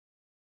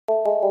Mammal.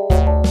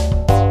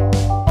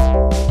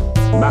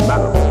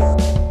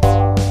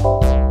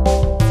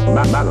 Mammal.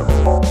 Mammal.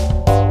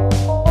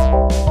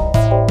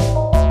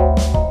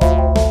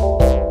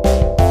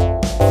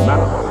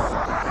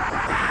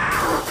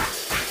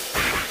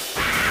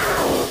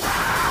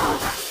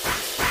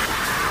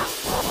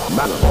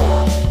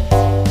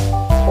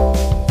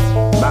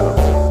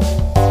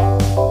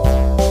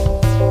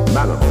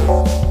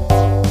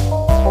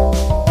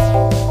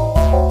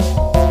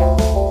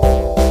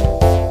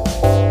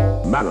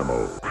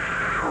 Mammal.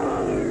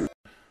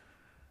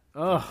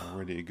 Oh,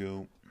 ready to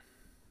go.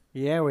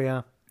 Yeah, we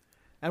are.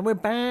 And we're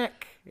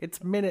back.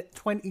 It's minute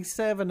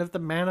 27 of the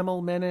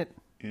Manimal Minute.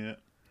 Yeah.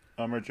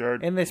 I'm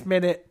Richard. In this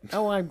minute,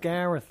 I'm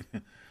Gareth.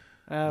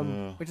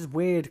 Which is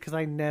weird because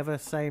I never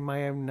say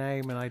my own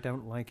name and I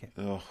don't like it.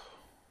 Oh,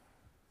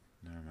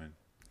 never mind.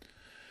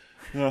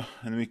 Oh,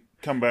 and then we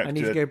come back I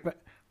need to go back.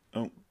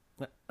 Oh.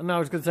 No, I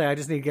was going to say, I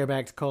just need to go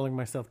back to calling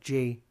myself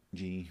G.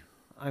 G.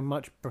 I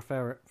much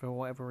prefer it for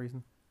whatever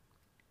reason.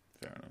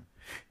 Fair enough.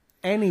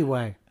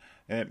 Anyway.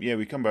 Yeah,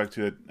 we come back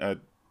to a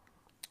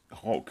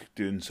hawk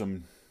doing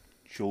some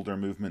shoulder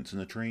movements in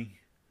a tree.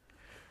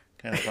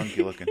 Kind of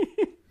funky looking.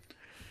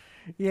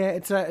 Yeah,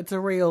 it's a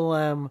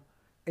real,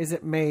 is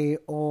it me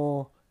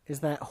or is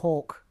that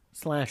hawk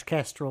 /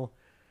 kestrel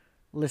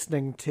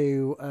listening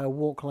to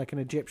Walk Like an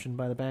Egyptian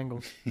by the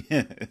Bangles?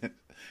 Yeah.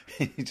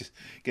 He's just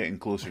getting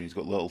closer. He's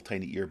got little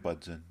tiny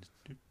earbuds in.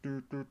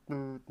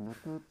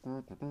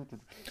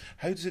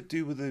 How does it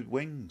do with the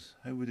wings?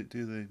 How would it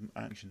do the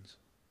actions?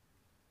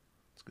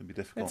 It's going to be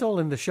difficult. It's all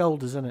in the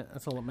shoulders, isn't it?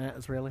 That's all that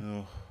matters, really.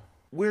 Oh.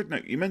 Weird now,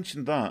 you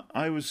mentioned that.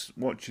 I was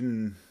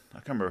watching, I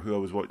can't remember who I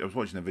was watching. I was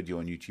watching a video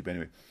on YouTube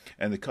anyway,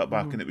 and they cut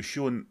back and it was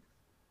showing,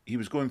 he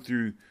was going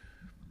through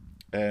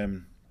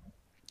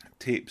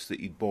tapes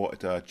that he'd bought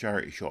at a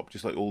charity shop,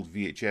 just like old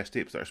VHS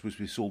tapes that are supposed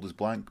to be sold as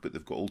blank, but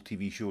they've got old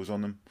TV shows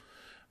on them.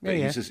 But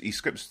he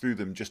skips through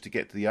them just to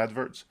get to the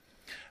adverts.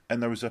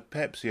 And there was a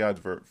Pepsi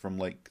advert from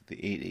like the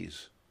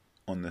 80s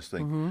on this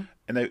thing.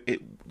 And now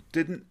it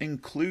didn't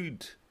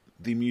include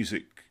the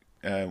music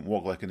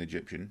Walk Like an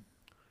Egyptian.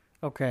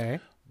 Okay.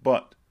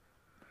 But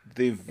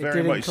they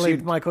very much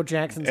include Michael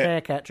Jackson's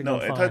hair catching on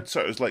fire. No, it had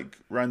sort of like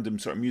random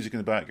sort of music in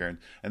the background,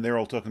 and they're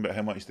all talking about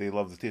how much they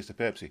love the taste of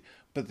Pepsi.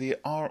 But they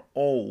are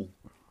all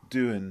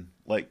doing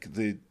like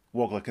the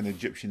Walk Like an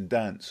Egyptian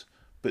dance,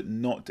 but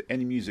not to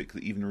any music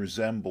that even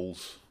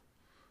resembles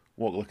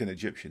Walk Like an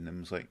Egyptian. And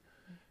it was like,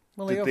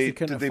 well, they obviously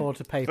couldn't afford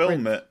to pay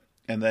film Prince. it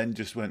and then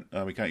just went,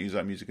 oh, we can't use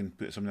that music and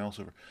put something else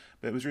over.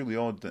 But it was really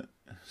odd that,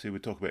 say, we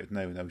talk about it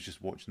now, and I was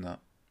just watching that.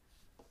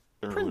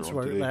 Prince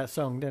wrote that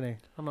song, didn't he?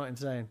 I'm not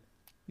insane.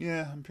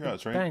 Yeah, I'm sure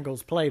that's right.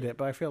 Bangles played it,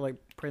 but I feel like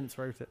Prince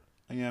wrote it.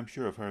 Yeah, I'm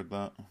sure I've heard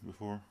that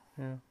before.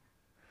 Yeah.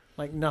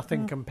 Like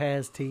Nothing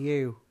Compares to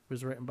You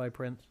was written by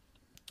Prince.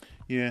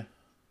 Yeah.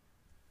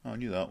 Oh, I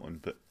knew that one,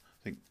 but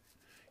I think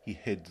he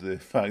hid the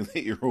fact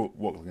that he wrote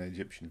Walk Like an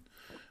Egyptian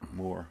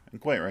more,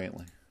 and quite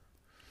rightly.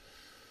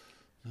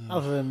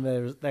 Other than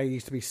there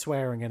used to be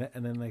swearing in it,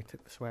 and then they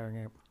took the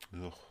swearing out.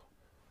 Ugh.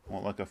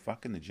 Walk like a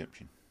fucking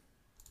Egyptian.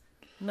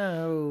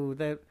 No,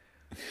 there's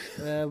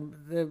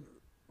the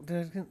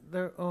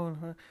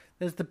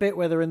bit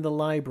where they're in the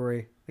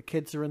library. The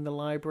kids are in the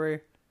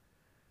library,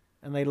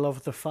 and they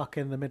love the fuck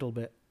in the middle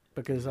bit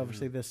because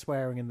obviously there's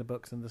swearing in the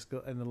books in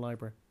the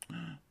library.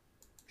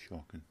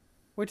 Shocking.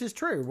 Which is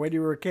true. When you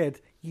were a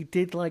kid, you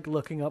did like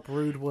looking up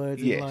rude words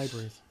in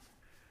libraries.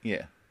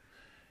 Yeah.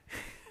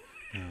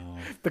 Oh.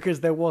 Because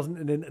there wasn't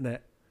an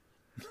internet.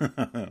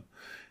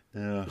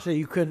 Yeah. So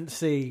you couldn't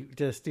see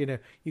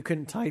you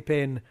couldn't type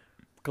in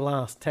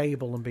glass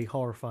table and be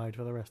horrified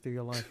for the rest of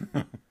your life.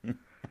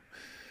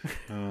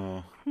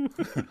 Oh.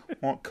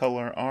 What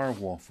colour are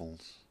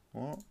waffles?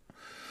 What?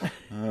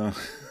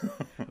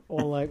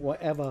 Or like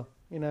whatever,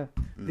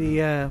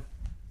 the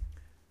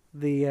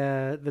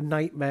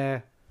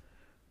nightmare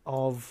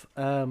of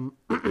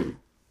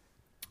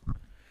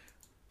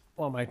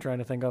what am I trying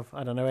to think of?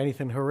 I don't know,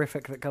 anything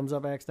horrific that comes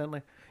up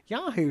accidentally.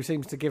 Yahoo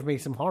seems to give me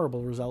some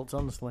horrible results,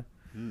 honestly.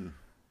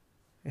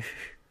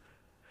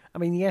 I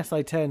mean, yes,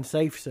 I turn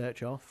safe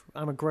search off.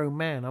 I'm a grown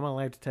man. I'm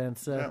allowed to turn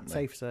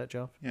safe search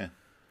off. Yeah.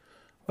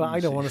 But I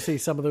don't want to see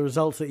some of the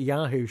results that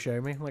Yahoo show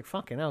me. I'm like,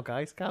 fucking hell,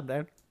 guys, calm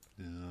down.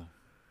 Yeah.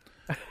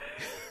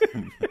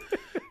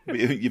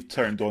 You've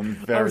turned on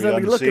very unsafe. I was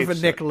only looking for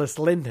Nicholas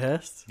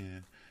Lyndhurst.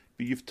 Yeah.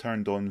 But you've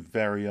turned on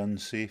very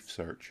unsafe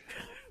search.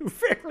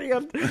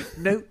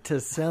 Note to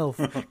self.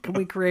 Can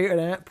we create an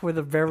app with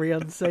a very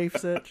unsafe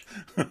search?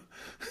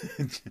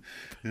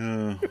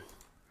 Yeah.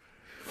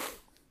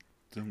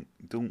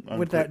 Don't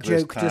would that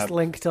joke just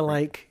link to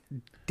like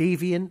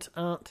Deviant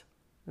Art?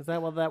 Is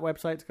that what that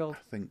website's called? I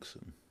think so.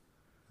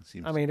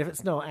 I mean, if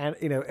it's not,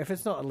 if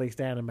it's not at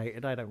least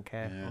animated, I don't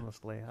care. Yeah.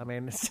 Honestly, I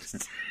mean, it's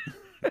just.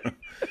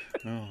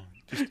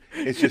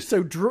 It's just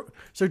so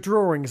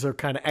drawings are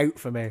kind of out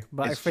for me,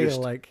 but I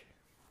feel like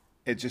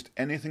it's just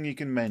anything you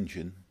can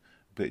mention,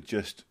 but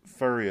just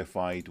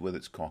furryified with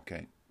its cock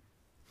out.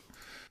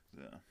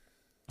 Yeah.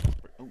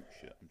 Oh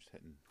shit! I'm just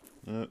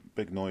hitting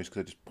big noise because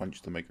I just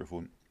punched the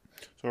microphone.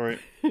 Sorry.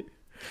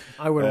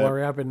 I wouldn't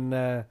worry. I've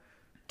been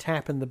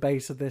tapping the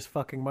base of this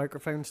fucking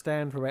microphone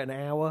stand for about an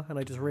hour, and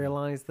I just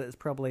realised that it's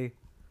probably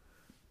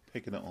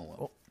Picking it all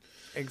up. Oh,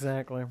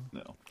 exactly.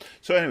 No.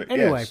 So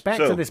anyway, yes. back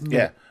to this minute.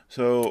 Yeah.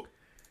 So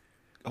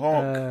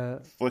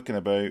Hawk flicking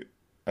about.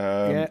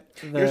 Here's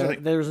the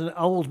thing. There's an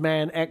old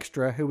man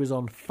extra who was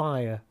on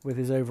fire with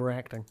his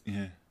overacting.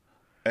 Yeah.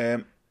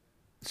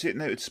 See,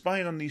 now it's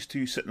spying on these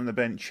two sitting on the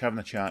bench having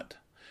a chat.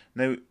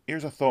 Now,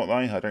 here's a thought that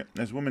I had. Right?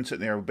 There's a woman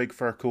sitting there with a big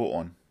fur coat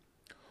on.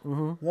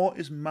 Mm-hmm. What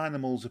is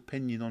Manimal's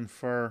opinion on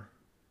fur?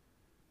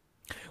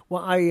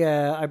 Well,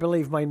 I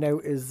believe my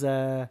note is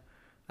the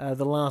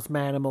last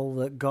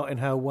Manimal that got in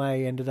her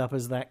way ended up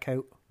as that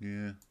coat.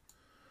 Yeah.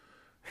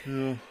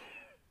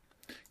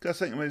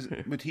 Because I was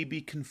thinking, would he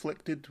be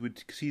conflicted?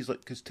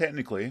 Because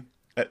technically,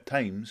 at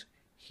times,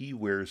 he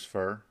wears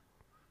fur,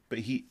 but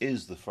he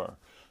is the fur.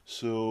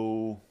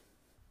 So,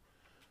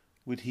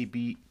 would he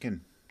be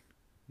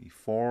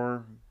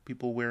for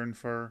people wearing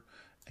fur,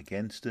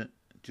 against it,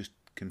 just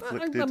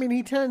conflicted? I mean,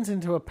 he turns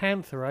into a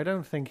panther. I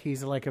don't think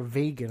he's like a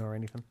vegan or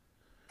anything.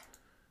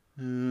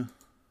 You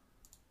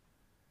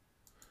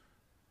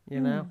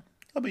know?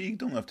 Oh, but you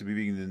don't have to be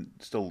vegan and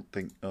still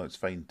think, it's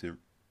fine to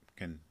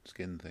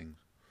skin things.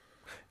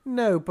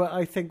 No, but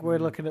I think we're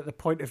looking at the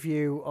point of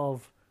view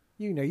of,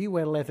 you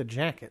wear leather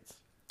jackets.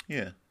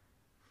 Yeah.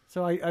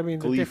 So, I mean,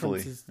 the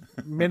difference is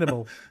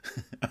minimal.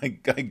 I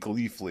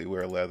gleefully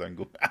wear leather and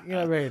go, you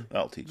know what I mean?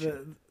 I'll teach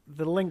you.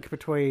 The link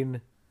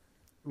between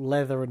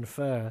leather and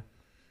fur,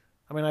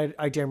 I mean,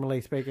 I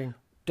generally speaking,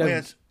 don't.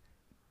 Well,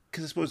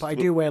 because I suppose... But I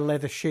do wear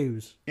leather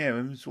shoes. Yeah, I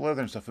mean, it's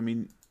leather and stuff. I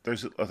mean,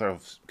 there's other...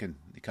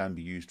 They can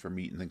be used for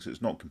meat and things, so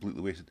it's not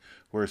completely wasted.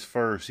 Whereas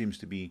fur seems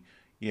to be,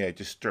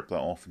 just strip that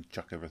off and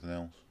chuck everything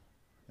else.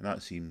 And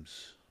that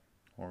seems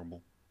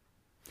horrible.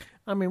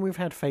 I mean, we've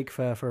had fake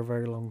fur for a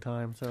very long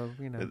time, so,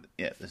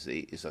 Yeah,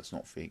 that's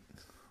not fake.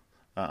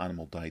 That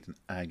animal died in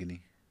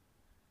agony.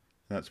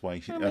 That's why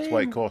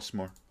why it costs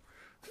more.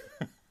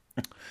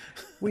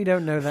 We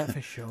don't know that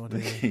for sure, do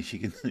we?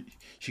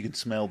 She can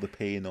smell the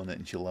pain on it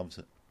and she loves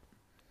it.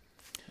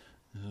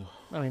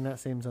 I mean, that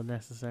seems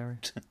unnecessary.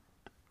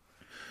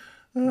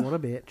 What a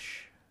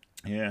bitch.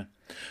 Yeah.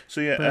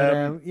 So yeah,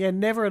 but,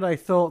 never had I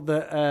thought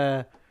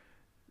that.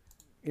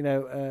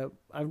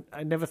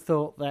 I never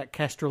thought that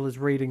Kestrel is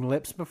reading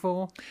lips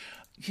before.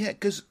 Yeah,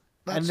 because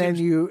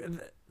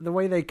then the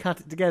way they cut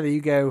it together,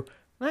 you go,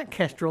 that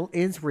Kestrel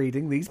is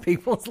reading these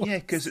people's lips. Yeah,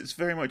 because it's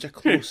very much a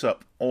close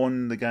up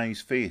on the guy's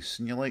face,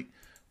 and you're like,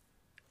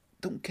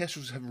 don't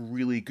Kestrels have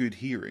really good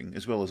hearing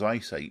as well as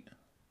eyesight?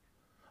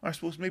 I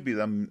suppose maybe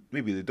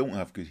they don't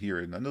have good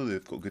hearing. I know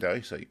they've got good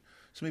eyesight.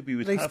 So maybe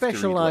we'd have to read lips. They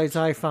specialise,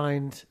 I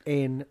find,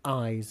 in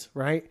eyes,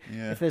 right?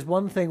 Yeah. If there's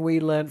one thing we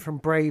learned from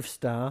Brave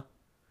Star,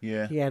 he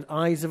had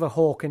eyes of a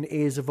hawk and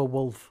ears of a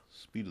wolf.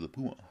 Speed of the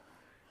puma.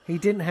 He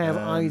didn't have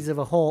eyes of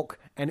a hawk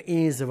and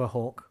ears of a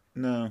hawk.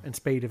 No. And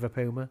speed of a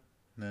puma.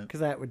 No. Because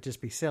that would just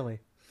be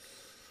silly.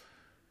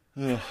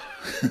 Feet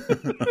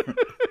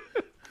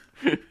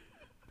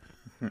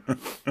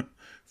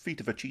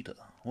of a cheetah.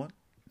 What?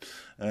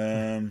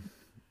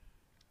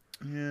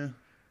 Yeah.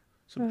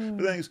 So, but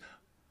the thing is,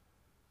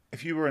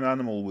 if you were an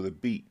animal with a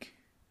beak,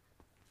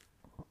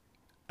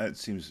 it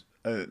seems.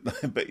 I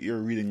bet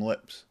you're reading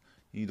lips.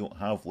 You don't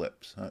have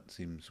lips. That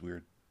seems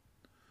weird.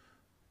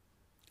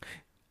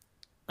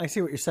 I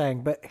see what you're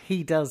saying, but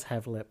he does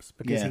have lips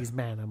because he's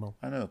Manimal.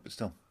 I know, but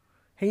still.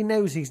 He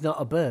knows he's not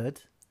a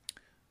bird.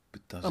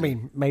 But does I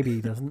mean, maybe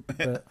he doesn't.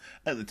 But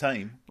at the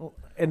time.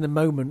 In the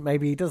moment,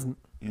 maybe he doesn't.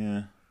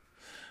 Yeah.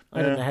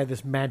 I don't know how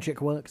this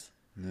magic works.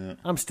 Yeah.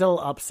 I'm still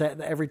upset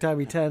that every time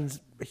he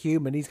turns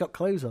human, he's got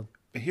clothes on.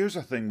 Here's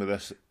the thing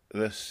with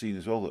this scene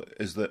as well,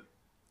 is that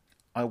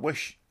I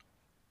wish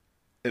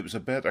it was a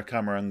better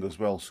camera angle as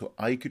well, so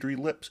I could read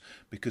lips,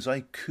 because I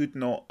could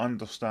not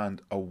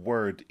understand a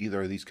word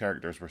either of these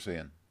characters were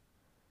saying.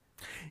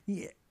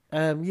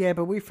 Yeah,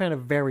 but we found a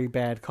very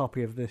bad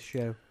copy of this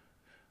show.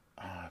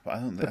 But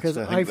I don't think because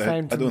I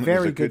found some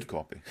very good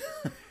copy.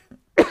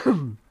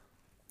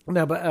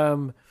 No, but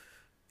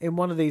in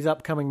one of these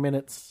upcoming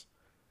minutes,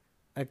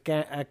 a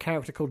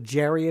character called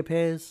Jerry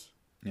appears.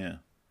 Yeah.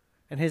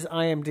 And his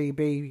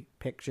IMDb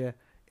picture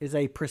is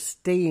a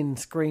pristine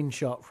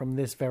screenshot from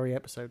this very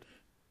episode.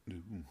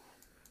 Ooh.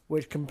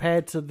 Which,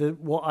 compared to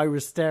what I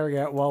was staring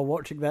at while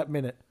watching that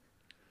minute,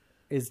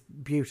 is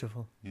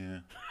beautiful. Yeah.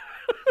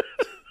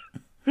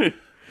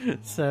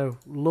 So,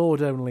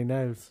 Lord only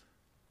knows.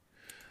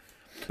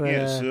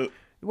 But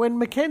when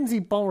Mackenzie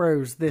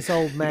borrows this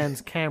old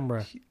man's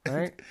camera,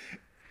 right?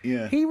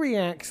 Yeah. He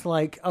reacts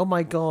like, oh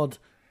my God,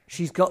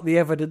 she's got the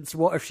evidence.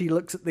 What if she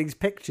looks at these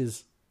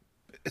pictures?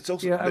 It's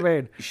also, I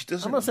mean, she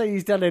doesn't, I'm not saying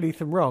he's done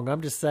anything wrong.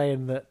 I'm just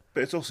saying that.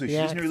 But it's also, she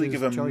doesn't really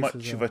give him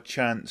much of a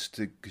chance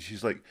to, because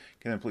she's like,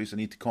 "Can I please? I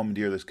need to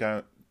commandeer this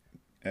camera."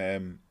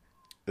 And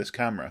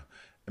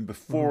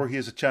before he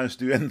has a chance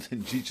to do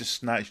anything, she just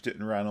snatched it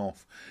and ran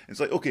off. It's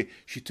like, okay,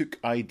 she took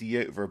ID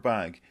out of her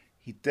bag.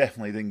 He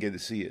definitely didn't get to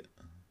see it,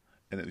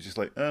 and it was just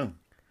like, oh,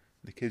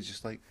 the kid's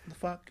just like, the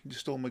fuck, you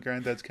just stole my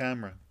granddad's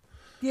camera.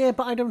 Yeah,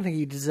 but I don't think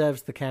he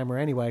deserves the camera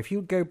anyway. If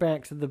you go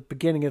back to the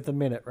beginning of the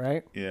minute,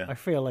 right? Yeah. I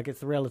feel like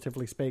it's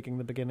relatively speaking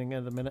the beginning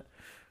of the minute.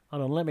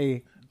 Hold on, let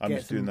me. I'm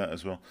just doing that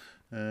as well.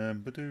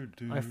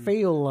 I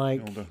feel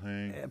like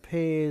it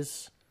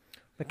appears.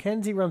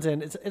 Mackenzie runs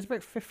in. It's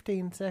about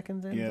 15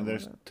 seconds in. Yeah,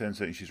 there's 10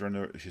 seconds.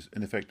 She's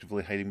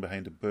ineffectively hiding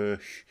behind a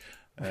bush.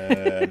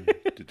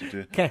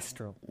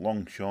 Kestrel.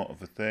 Long shot of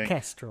the thing.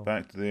 Kestrel.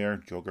 Back to there.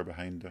 Jogger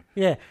behind her.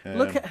 Yeah.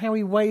 Look at how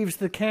he waves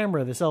the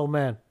camera. This old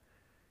man.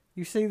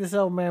 You see this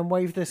old man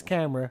wave this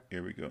camera.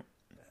 Here we go.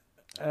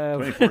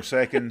 24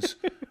 seconds.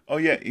 Oh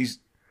yeah,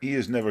 he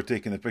has never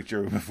taken a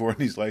picture before in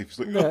his life. He's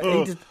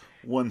like,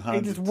 one hand.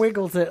 He just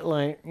wiggles it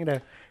like,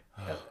 and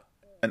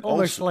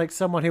almost also, like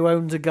someone who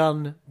owns a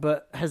gun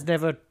but has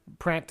never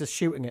practiced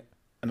shooting it.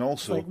 And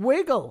also, like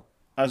wiggle.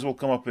 As will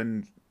come up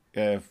in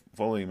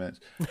following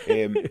minutes.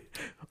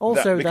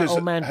 Also, that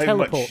old man how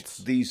teleports.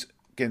 Much these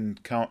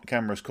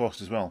cameras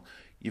cost as well.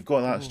 You've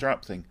got that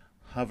strap thing.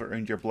 Have it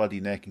around your bloody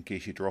neck in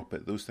case you drop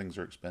it. Those things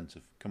are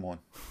expensive. Come on.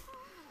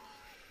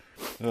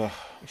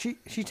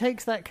 She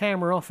takes that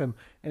camera off him,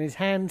 and his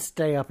hands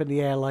stay up in the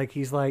air like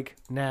he's like,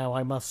 now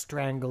I must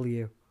strangle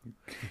you.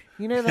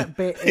 You know that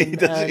bit in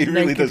he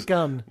really Naked does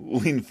Gun?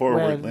 Lean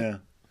forward,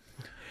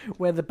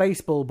 where the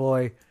baseball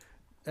boy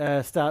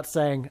starts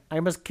saying,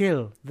 I must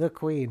kill the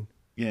queen.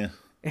 Yeah.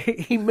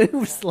 He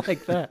moves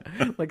like that,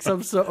 like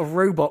some sort of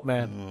robot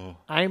man.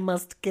 I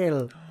must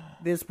kill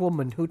this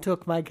woman who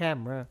took my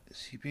camera.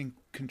 Is he being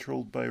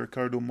controlled by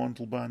Ricardo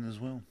Montalban as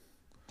well?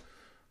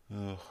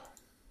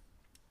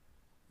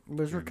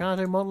 Was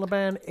Ricardo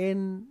Montalban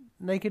in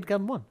Naked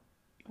Gun 1?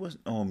 He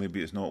wasn't. Oh,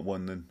 maybe it's not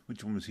 1 then.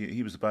 Which one was he?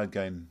 He was the bad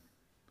guy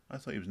I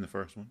thought he was in the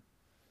first one.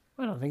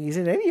 I don't think he's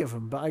in any of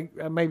them,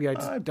 but maybe I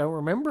just don't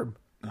remember him.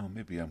 Oh,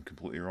 maybe I'm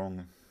completely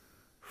wrong.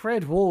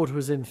 Fred Ward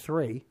was in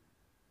 3.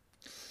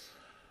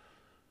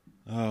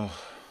 Oh.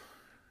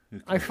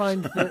 I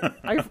find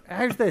that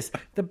how's this?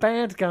 The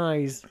bad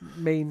guys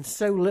mean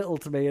so little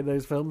to me in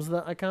those films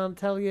that I can't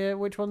tell you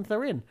which ones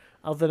they're in,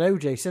 other than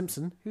O.J.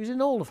 Simpson, who's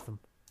in all of them.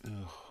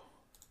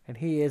 And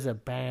he is a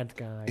bad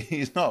guy.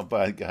 He's not a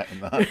bad guy in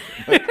that.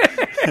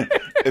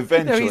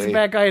 Eventually, no, he's a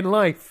bad guy in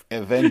life.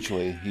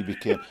 Eventually, he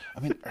became. I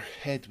mean, her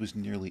head was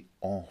nearly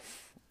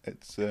off.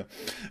 It's. What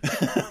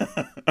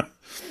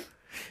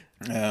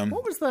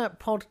was that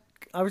pod?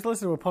 I was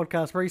listening to a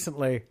podcast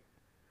recently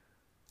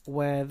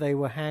where they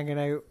were hanging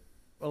out,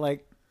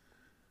 like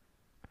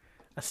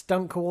a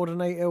stunt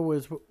coordinator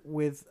was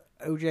with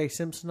O.J.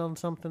 Simpson on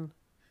something.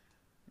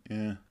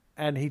 Yeah.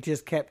 And he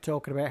just kept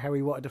talking about how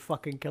he wanted to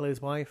fucking kill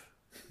his wife.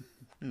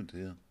 Oh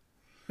dear.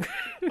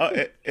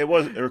 It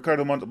was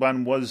Ricardo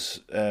Montalban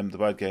was the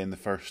bad guy in the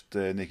first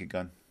Naked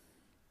Gun.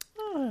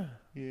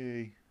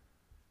 Yay!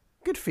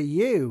 Good for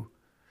you.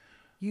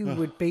 You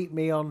would beat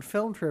me on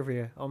film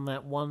trivia on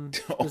that one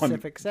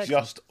specific section.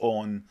 Just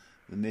on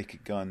the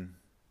Naked Gun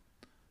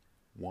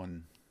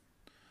 1.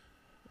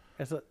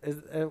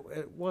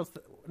 It was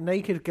the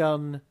Naked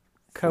Gun :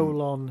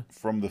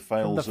 from the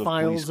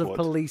files of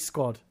Police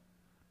Squad.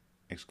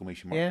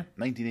 Exclamation mark. Yeah.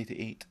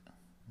 1988.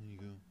 There you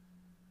go.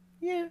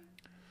 Yeah.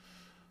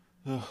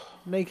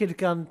 Naked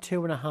Gun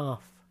 2.5.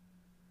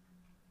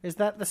 Is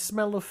that The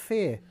Smell of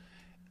Fear?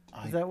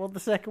 Is that what the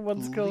second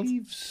one's called?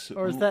 So.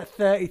 Or is that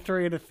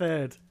 33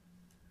 1/3?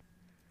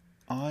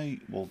 I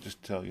will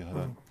just tell you how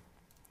that.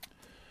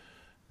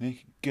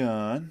 Naked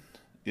Gun.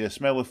 Yeah,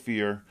 Smell of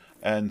Fear.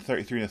 And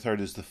 33 1/3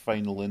 is the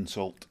final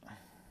insult.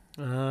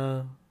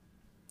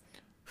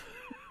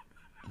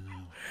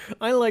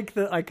 I like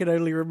that I can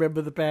only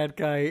remember the bad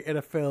guy in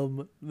a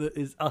film that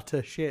is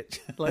utter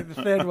shit. Like the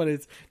third one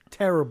is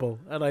terrible,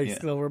 and I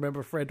still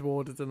remember Fred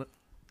Ward is in it.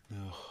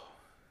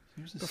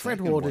 But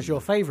Fred Ward is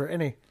your favourite,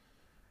 isn't he?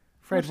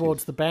 Fred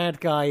Ward's the bad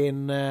guy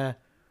in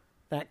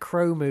that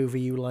Crow movie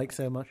you like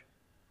so much.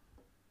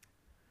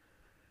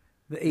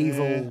 The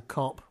evil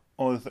cop.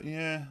 Oh,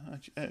 yeah,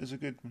 it is a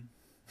good one.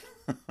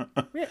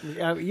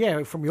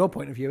 Yeah, from your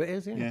point of view, it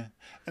is. Yeah,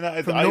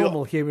 and from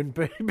normal human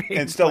beings.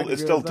 It's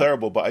still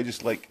terrible, but I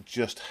just like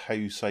just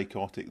how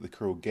psychotic the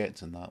Crow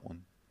gets in that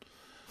one.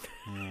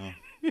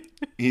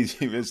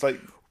 It's like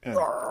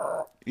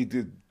he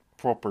did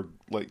proper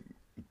like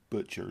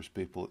butchers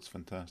people. It's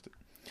fantastic.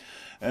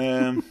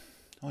 Yeah,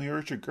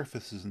 Richard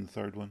Griffiths is in the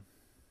third one.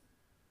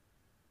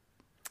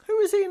 Who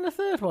is he in the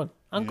third one?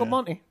 Uncle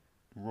Monty.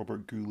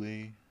 Robert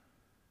Goulet.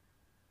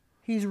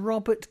 He's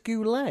Robert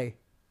Goulet.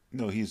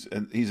 No, he's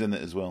in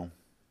it as well.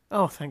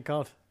 Oh, thank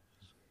God!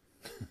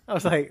 I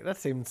was like, that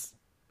seems,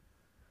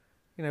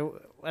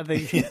 I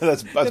think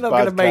that's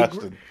bad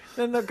casting.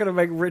 They're not going to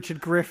make Richard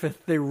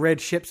Griffith the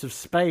Red Ships of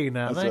Spain,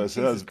 are they?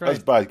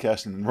 That's bad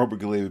casting. And Robert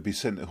Goulet would be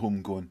sitting at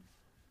home going,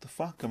 "The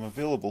fuck, I'm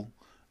available,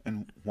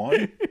 and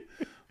why?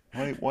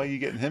 Why are you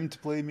getting him to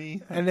play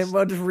me?" And then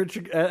once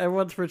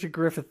Richard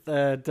Griffith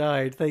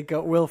died, they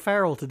got Will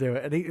Ferrell to do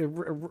it, and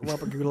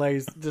Robert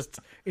Goulet's just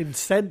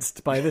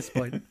incensed by this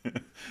point.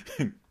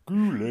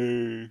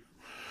 Goulet.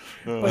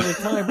 By the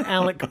time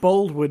Alec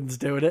Baldwin's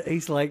doing it,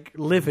 he's like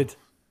livid.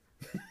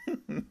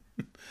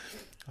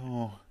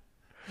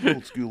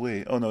 Old school,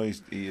 eh? Oh no,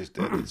 he is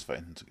dead. It's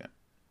fine. It's okay.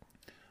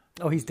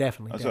 Oh, he's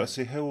definitely dead. I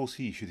say, how old's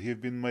he? Should he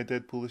have been my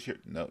Deadpool this year?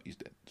 No, he's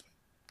dead. It's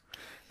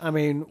fine. I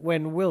mean,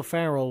 when Will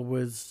Ferrell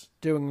was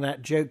doing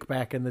that joke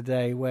back in the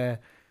day where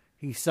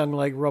he sung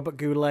like Robert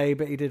Goulet,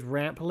 but he did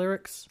rap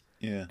lyrics,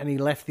 Yeah. and he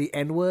left the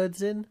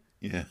N-words in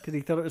Yeah. because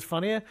he thought it was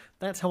funnier,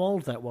 that's how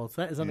old that was.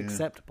 That is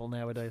unacceptable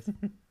nowadays.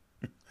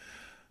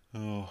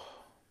 Oh.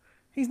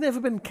 He's never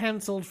been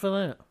cancelled for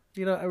that.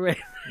 You know what I mean?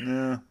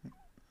 No.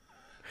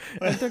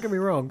 And don't get me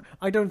wrong,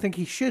 I don't think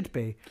he should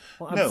be.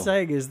 What I'm No.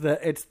 saying is that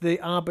it's the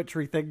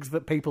arbitrary things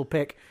that people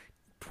pick.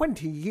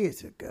 20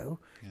 years ago,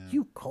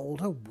 you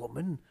called a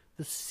woman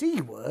the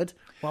C word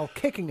while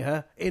kicking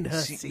her in her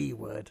C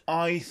word.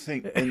 I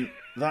think in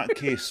that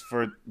case,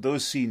 for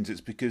those scenes, it's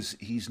because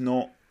he's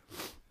not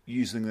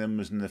using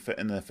them as in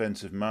an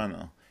offensive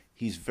manner.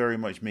 He's very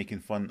much making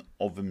fun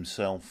of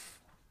himself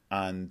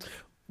and...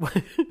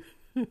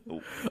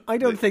 I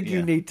don't think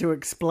you need to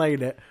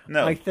explain it.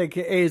 No. I think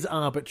it is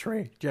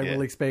arbitrary,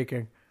 generally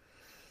speaking.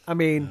 I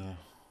mean,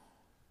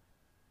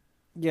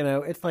 you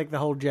know, it's like the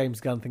whole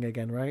James Gunn thing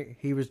again, right?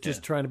 He was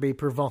just trying to be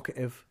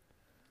provocative.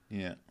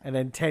 Yeah. And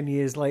then 10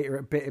 years later,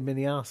 it bit him in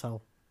the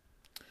arsehole.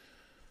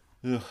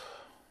 Ugh.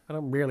 I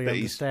don't really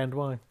understand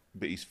why.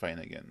 But he's fine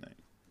again now.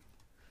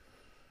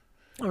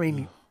 I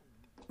mean,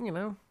 you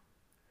know,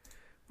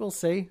 we'll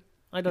see.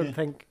 I don't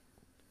think...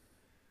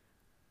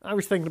 I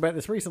was thinking about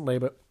this recently,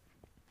 but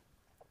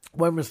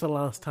when was the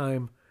last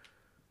time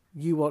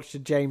you watched a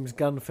James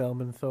Gunn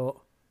film and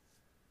thought,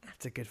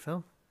 that's a good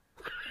film?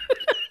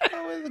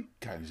 Oh, well, the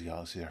Guardians of the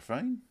Galaxy are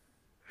fine.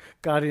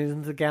 Guardians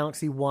of the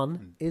Galaxy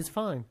 1 is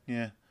fine.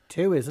 Yeah.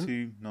 2 isn't.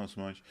 2, not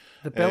so much.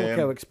 The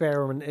Belko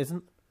experiment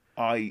isn't.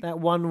 That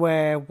one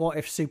where what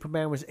if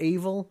Superman was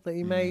evil that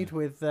he made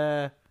with...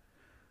 Brightburn.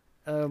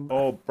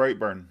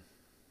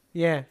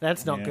 Yeah,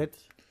 that's not good.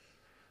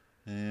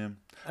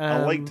 I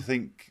like to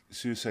think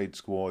Suicide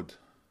Squad,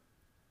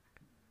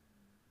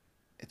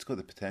 it's got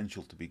the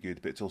potential to be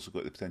good, but it's also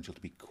got the potential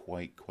to be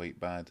quite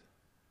bad.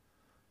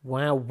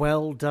 Wow,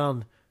 well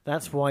done.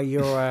 That's why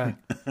you're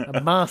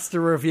a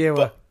master reviewer.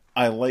 But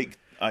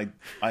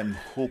I'm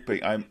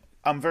hoping,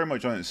 I'm very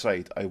much on its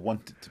side. I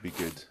want it to be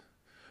good.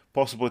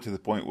 Possibly to the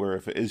point where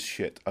if it is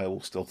shit, I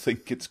will still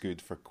think it's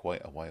good for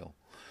quite a while.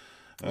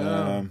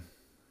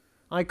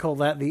 I call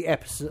that the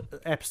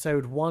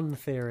episode 1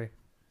 theory.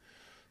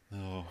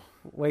 Oh.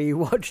 Where you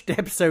watched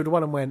episode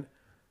 1 and went,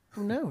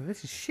 oh no,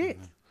 this is shit.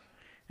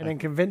 And then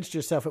convinced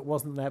yourself it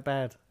wasn't that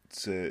bad.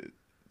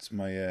 It's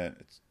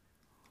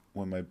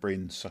when my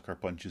brain sucker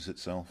punches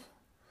itself.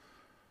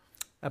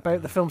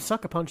 About the film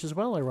Sucker Punch as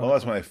well, I wrote. Well,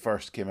 that's when I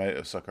first came out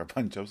of Sucker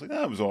Punch. I was like,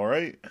 that was all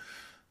right.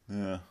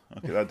 Yeah,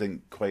 okay, that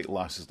didn't quite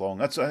last as long.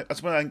 That's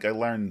when I think I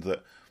learned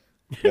that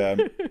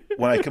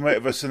when I come out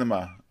of a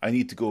cinema, I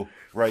need to go,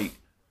 right,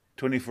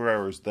 24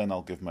 hours, then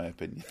I'll give my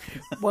opinion.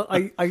 Well,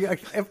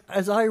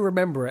 as I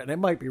remember it, and it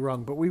might be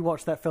wrong, but we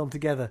watched that film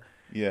together.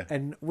 Yeah.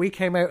 And we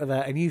came out of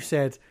that, and you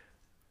said,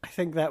 I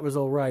think that was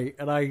all right.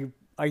 And I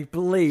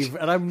believe,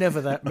 and I'm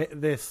never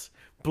this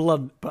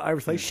blunt, but I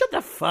was like, shut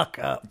the fuck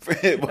up.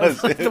 It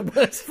was like the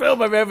worst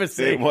film I've ever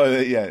seen.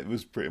 It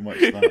was pretty much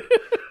that.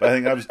 But I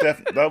think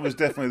that was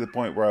definitely the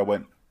point where I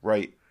went,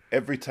 right,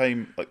 every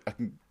time, like, I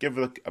can give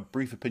a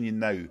brief opinion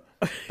now,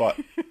 but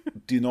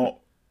do not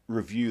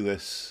review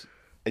this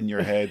in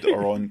your head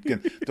or on...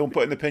 Don't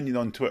put an opinion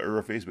on Twitter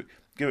or Facebook.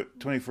 Give it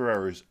 24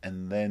 hours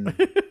and then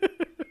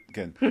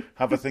again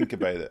have a think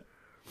about it.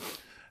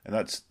 And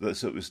that's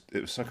it was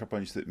Sucker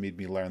Punch that made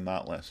me learn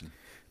that lesson.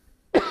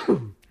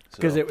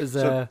 Because it was...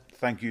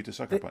 thank you to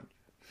Sucker Punch.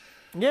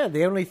 Yeah,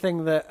 the only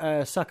thing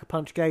that Sucker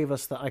Punch gave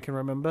us that I can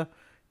remember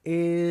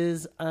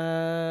is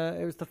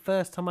it was the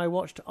first time I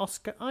watched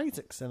Oscar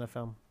Isaacs in a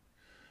film.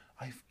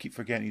 I keep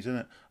forgetting he's in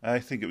it. I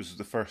think it was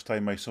the first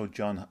time I saw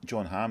John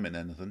Hamm in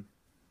anything.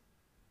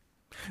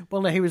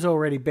 Well, no, he was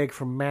already big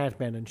from Mad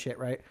Men and shit,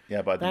 right?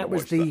 Yeah, but that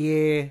was the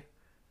year.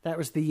 That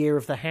was the year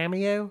of the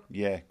Hameo.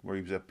 Yeah, where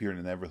he was appearing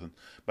in everything.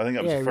 But I think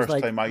that was the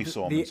first time I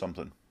saw him in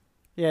something.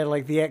 Yeah,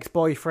 like the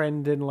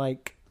ex-boyfriend in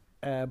like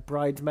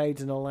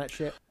Bridesmaids and all that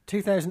shit.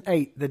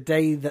 2008, The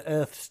Day the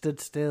Earth Stood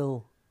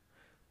Still.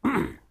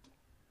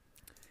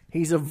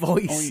 He's a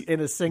voice in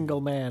A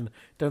Single Man.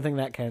 Don't think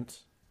that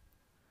counts.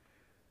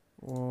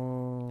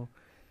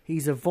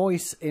 He's a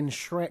voice in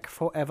Shrek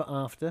Forever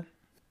After.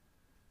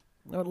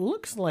 It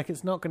looks like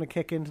it's not going to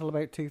kick in until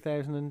about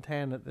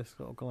 2010 at this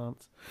sort of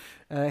glance.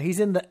 He's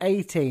in the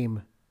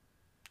A-Team.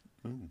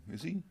 Oh,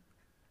 is he?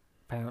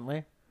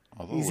 Apparently.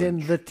 He's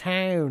in The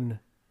Town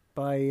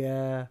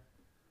by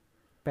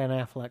Ben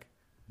Affleck.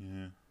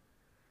 Yeah.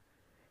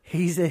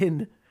 He's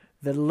in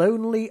The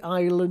Lonely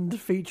Island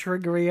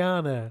featuring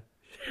Rihanna.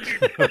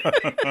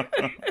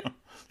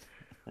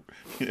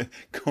 Yeah,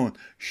 going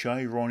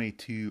Shy Ronnie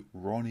to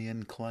Ronnie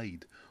and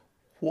Clyde.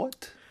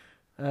 What?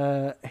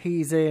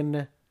 He's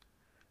in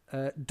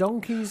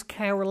Donkey's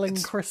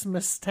Caroling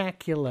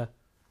Christmas-tacular.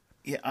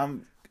 Yeah,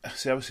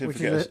 I was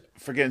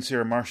forgetting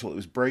Sarah Marshall. It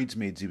was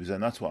Bridesmaids he was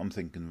in. That's what I'm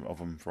thinking of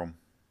him from.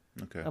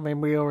 Okay. I mean,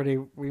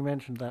 we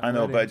mentioned that. I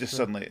know, but it just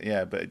suddenly,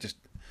 but it just,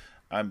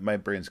 My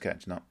brain's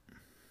catching up.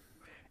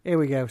 Here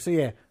we go. So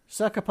yeah,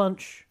 Sucker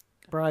Punch,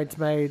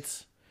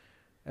 Bridesmaids,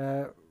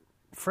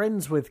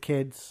 Friends with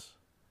Kids.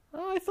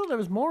 Oh, I thought there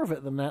was more of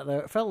it than that, though.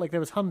 It felt like there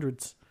was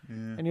hundreds. Yeah.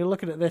 And you're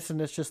looking at this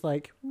and it's just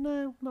like,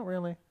 no, not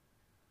really.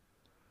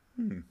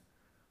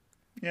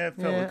 Yeah, it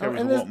felt like there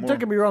was a lot more. Don't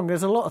get me wrong,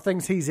 there's a lot of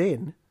things he's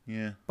in.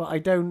 Yeah. But I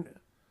don't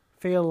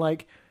feel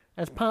like,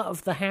 as part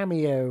of the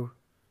Hameo,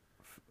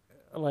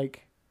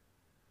 like,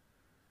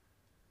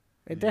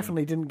 it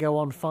definitely didn't go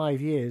on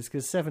 5 years,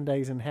 because 7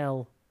 Days in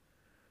Hell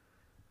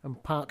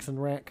and Parks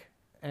and Rec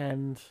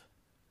and...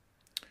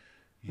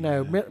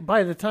 No,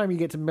 by the time you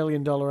get to $1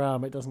 Million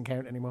Arm, it doesn't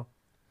count anymore.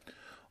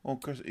 Oh,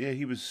 of course, yeah,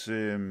 he was,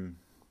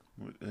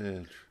 what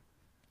do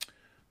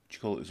you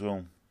call it as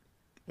well?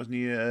 Wasn't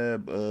he,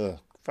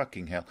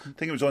 fucking hell. I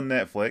think it was on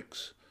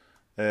Netflix.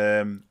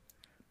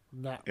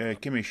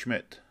 Kimmy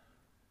Schmidt.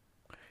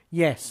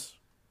 Yes.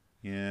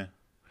 Yeah.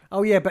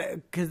 Oh, yeah,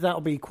 but because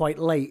that'll be quite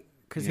late,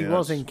 because he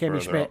was in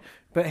Kimmy Schmidt,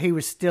 but he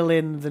was still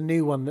in the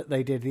new one that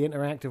they did, the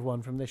interactive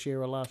one from this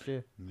year or last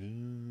year.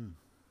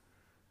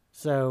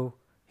 So...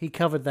 He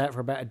covered that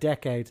for about a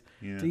decade.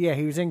 Yeah. So yeah,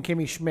 he was in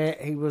Kimmy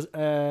Schmidt. He was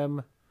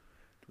that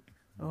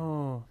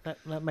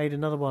made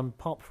another one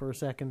pop for a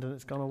second and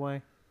it's gone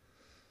away.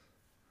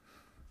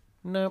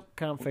 Nope,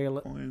 can't feel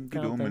it.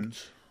 Good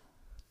Omens.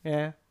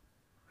 Yeah.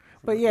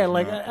 But yeah,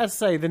 like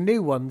as I say, the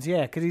new ones,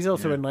 yeah, because he's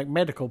also in like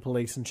Medical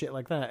Police and shit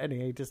like that.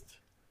 Anyway,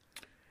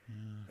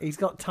 he's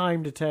got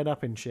time to turn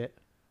up in shit,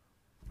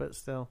 but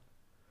still.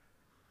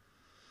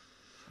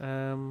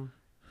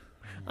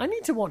 I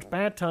need to watch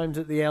Bad Times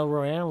at the El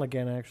Royale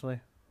again, actually.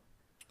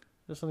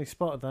 Just suddenly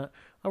spotted that.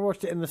 I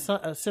watched it in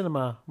the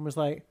cinema and was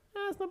like,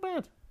 it's not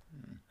bad.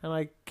 And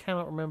I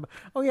cannot remember.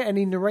 Oh, yeah, and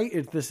he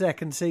narrated the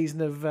second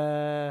season of...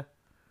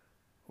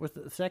 was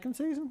it the second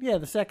season? Yeah,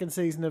 the second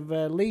season of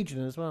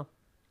Legion as well.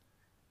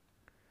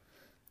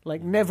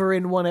 Like, never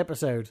in one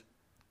episode.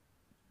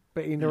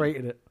 But he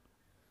narrated it.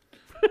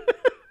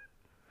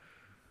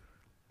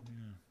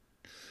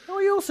 Oh,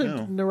 he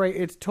also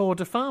narrated Tour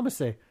de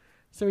Pharmacy.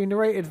 So he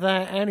narrated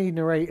that, and he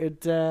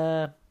narrated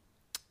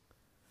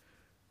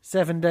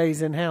 7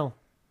 Days in Hell,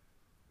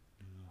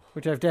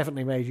 which I've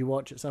definitely made you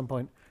watch at some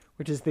point,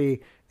 which is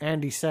the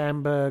Andy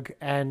Samberg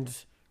and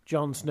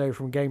Jon Snow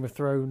from Game of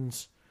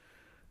Thrones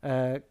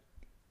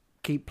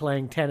keep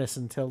playing tennis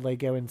until they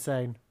go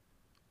insane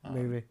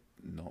movie.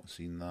 Not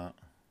seen that.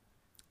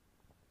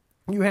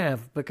 You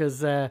have,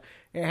 because it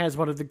has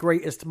one of the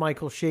greatest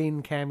Michael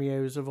Sheen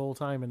cameos of all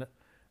time in it,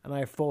 and I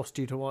have forced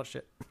you to watch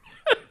it.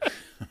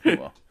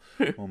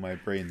 Well, my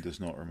brain does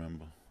not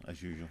remember,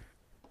 as usual.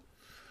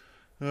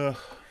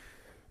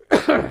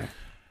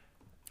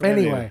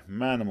 Anyway,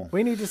 Manimal.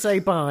 We need to say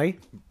bye.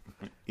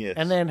 Yes.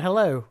 And then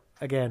hello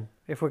again,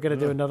 if we're going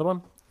to do another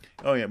one.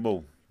 Oh, yeah,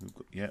 well, we've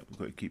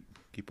got to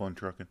keep on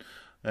trucking.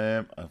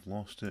 I've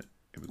lost it.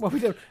 Well, we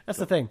don't. That's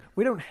the thing.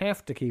 We don't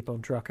have to keep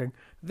on trucking.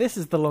 This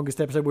is the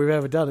longest episode we've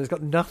ever done. It's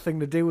got nothing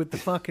to do with the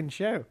fucking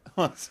show.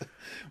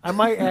 I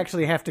might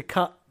actually have to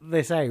cut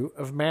this out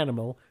of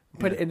Manimal,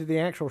 put it into the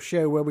actual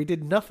show where we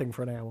did nothing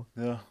for an hour.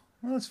 Yeah,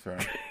 well, that's fair.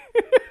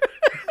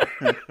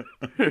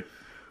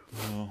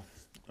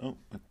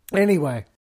 Anyway.